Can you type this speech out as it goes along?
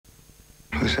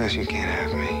says you can't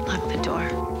have me? Lock the door.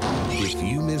 If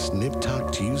you miss Nip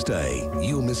Tuck Tuesday,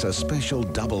 you'll miss a special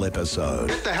double episode.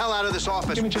 Get the hell out of this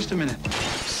office. Give me just a minute.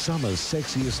 Summer's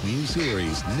sexiest new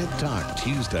series, Nip Tuck,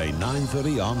 Tuesday,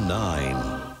 9:30 on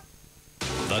 9.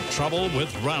 The trouble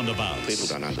with roundabouts. People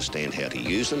don't understand how to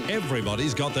use them.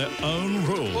 Everybody's got their own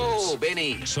rules. Whoa,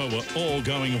 Benny. So we're all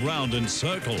going round in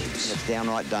circles. It's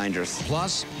downright dangerous.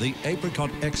 Plus, the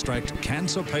apricot extract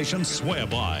cancer patients swear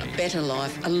by. Better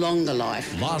life, a longer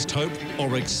life. Last hope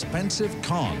or expensive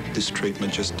con. This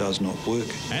treatment just does not work.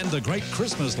 And the great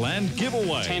Christmas land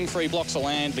giveaway. 10 free blocks of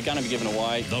land, they're going to be given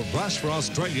away. The rush for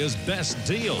Australia's best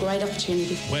deal. Great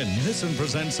opportunity. When Nissan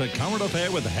presents A Current Affair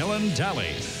with Helen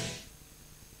Daly.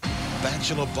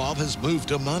 Bachelor Bob has moved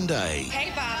to Monday.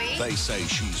 Hey, Bobby. They say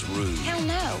she's rude. Hell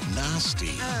no. Nasty.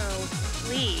 Oh,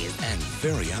 please. And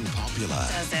very unpopular.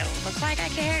 Does it look like I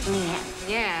cared?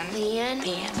 Yeah. Leanne.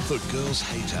 The girls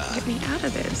hate her. Get me out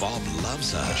of this. Bob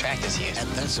loves her. Track is here. And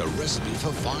that's a recipe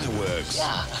for fireworks.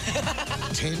 Yeah.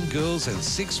 10 girls and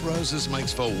 6 roses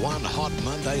makes for one hot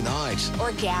Monday night.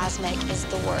 Orgasmic is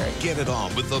the word. Get it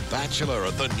on with The Bachelor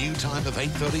at the new time of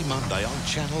 8:30 Monday on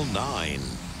Channel 9.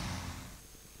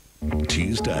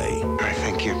 Tuesday. I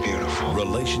think you're beautiful.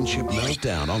 Relationship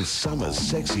meltdown on summer's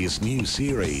sexiest new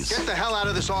series. Get the hell out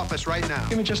of this office right now.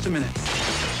 Give me just a minute.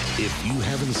 If you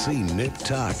haven't seen Nip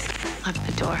Tuck, Lock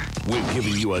the door. we're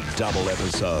giving you a double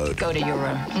episode. Go to your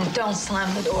room. Don't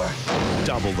slam the door.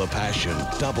 Double the passion,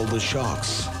 double the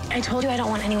shocks. I told you I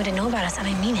don't want anyone to know about us, and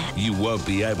I mean it. You won't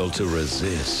be able to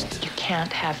resist. You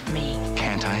can't have me.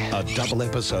 Can't I? A double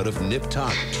episode of Nip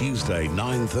Tuck, Tuesday,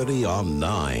 9:30 on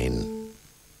 9.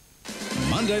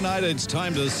 Monday night, it's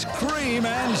time to scream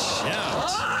and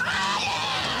shout.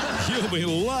 You'll be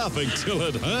laughing till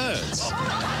it hurts.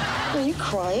 Are you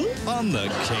crying? On the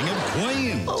King of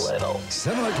Queens. A little.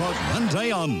 7 o'clock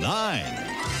Monday on 9.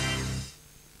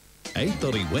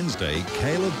 8:30 Wednesday,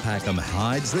 Caleb Packham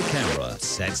hides the camera,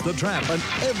 sets the trap, and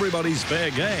everybody's fair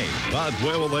game. But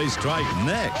where will they strike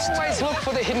next? Always look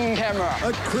for the hidden camera.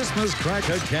 A Christmas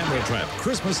cracker camera trap,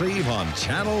 Christmas Eve on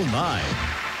Channel 9.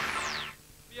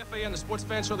 BFAN, the sports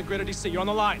fan show, the Greater DC. You're on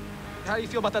the line. How do you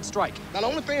feel about that strike? Now, the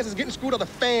only fans is getting screwed are the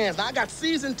fans. Now, I got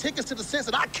season tickets to the sense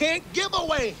that I can't give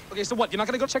away. Okay, so what? You're not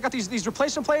going to go check out these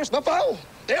replacement players? No, fool.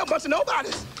 They're a bunch of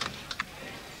nobodies.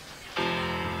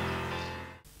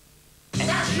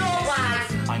 That's your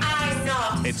wife. I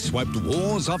know. It swept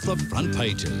wars off the front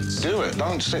pages. Do it.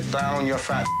 Don't sit down, you're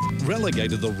fat.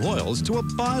 Relegated the Royals to a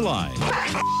byline.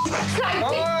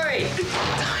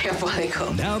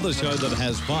 Diabolical. Now the show that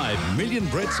has 5 million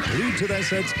Brits glued to their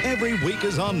sets every week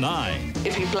is on 9.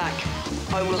 If you're black,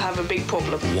 I will have a big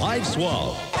problem. Wife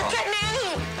Swap. Look at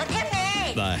me. Look at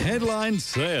me. The headline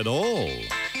said all.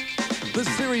 The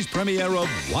series premiere of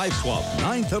Wife Swap,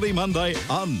 9:30 Monday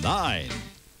on 9.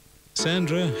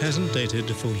 Sandra hasn't dated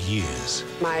for years.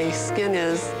 My skin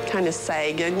is kind of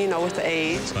sagging, you know, with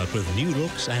age. But with new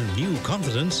looks and new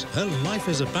confidence, her life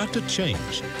is about to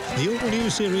change. The all-new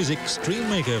series Extreme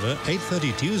Makeover,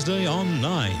 8:30 Tuesday on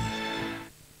 9.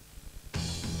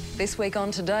 This week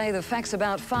on Today, the facts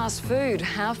about fast food,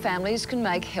 how families can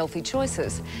make healthy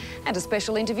choices. And a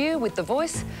special interview with The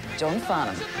Voice, John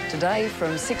Farnham. Today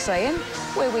from 6 a.m,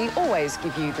 where we always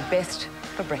give you the best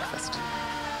for breakfast.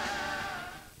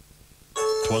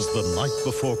 'Twas the night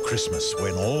before Christmas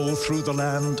when all through the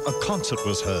land a concert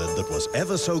was heard that was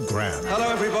ever so grand. Hello,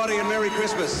 everybody, and Merry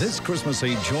Christmas. This Christmas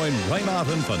Eve, join Ray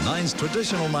Martin for 9's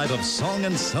traditional night of song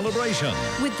and celebration.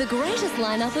 With the greatest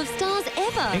lineup of stars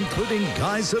ever. Including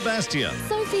Guy Sebastian,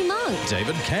 Sophie Monk,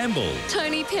 David Campbell,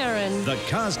 Tony Perrin, the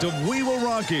cast of We Will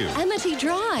Rock You, Amity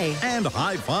Dry, and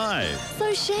High Five.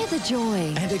 So share the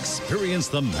joy. And experience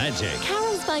the magic.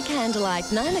 Carols by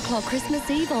Candlelight, 9 o'clock Christmas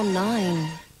Eve on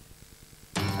 9.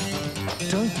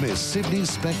 Don't miss Sydney's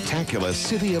spectacular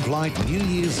City of Light New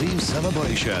Year's Eve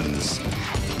celebrations.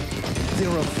 There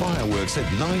are fireworks at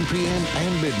 9 p.m.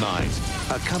 and midnight,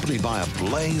 accompanied by a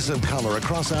blaze of colour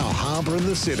across our harbour and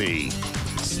the city.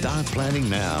 Start planning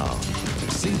now.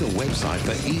 See the website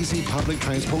for easy public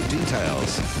transport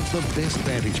details, the best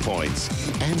vantage points,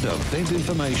 and event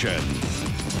information.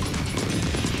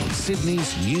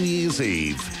 Sydney's New Year's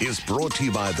Eve is brought to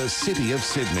you by the City of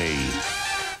Sydney.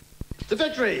 The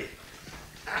victory.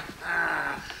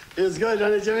 Feels good,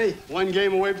 doesn't it, Jimmy? One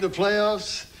game away from the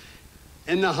playoffs.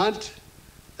 In the hunt.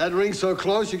 That ring's so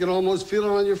close you can almost feel it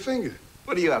on your finger.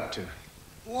 What are you up to?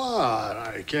 What?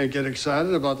 I can't get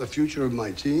excited about the future of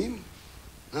my team.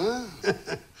 Huh?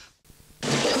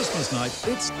 Christmas night,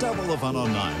 it's double the fun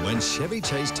on 9 when Chevy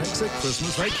Chase takes a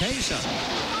Christmas vacation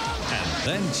and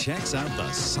then checks out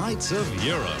the sights of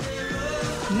Europe.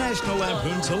 National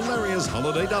Lampoon's hilarious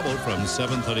holiday double from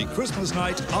 7:30 Christmas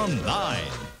night on 9.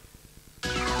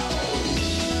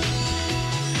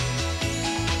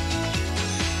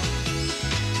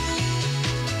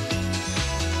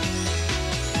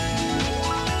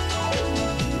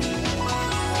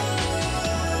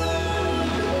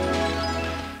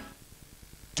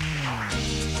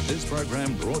 This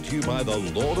program brought to you by The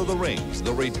Lord of the Rings,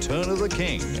 The Return of the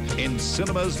King, in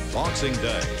cinemas Boxing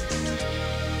Day.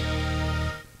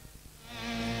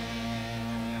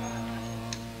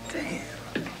 Damn.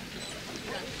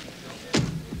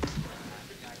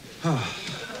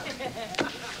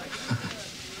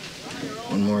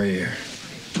 One more year.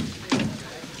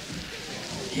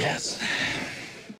 Yes.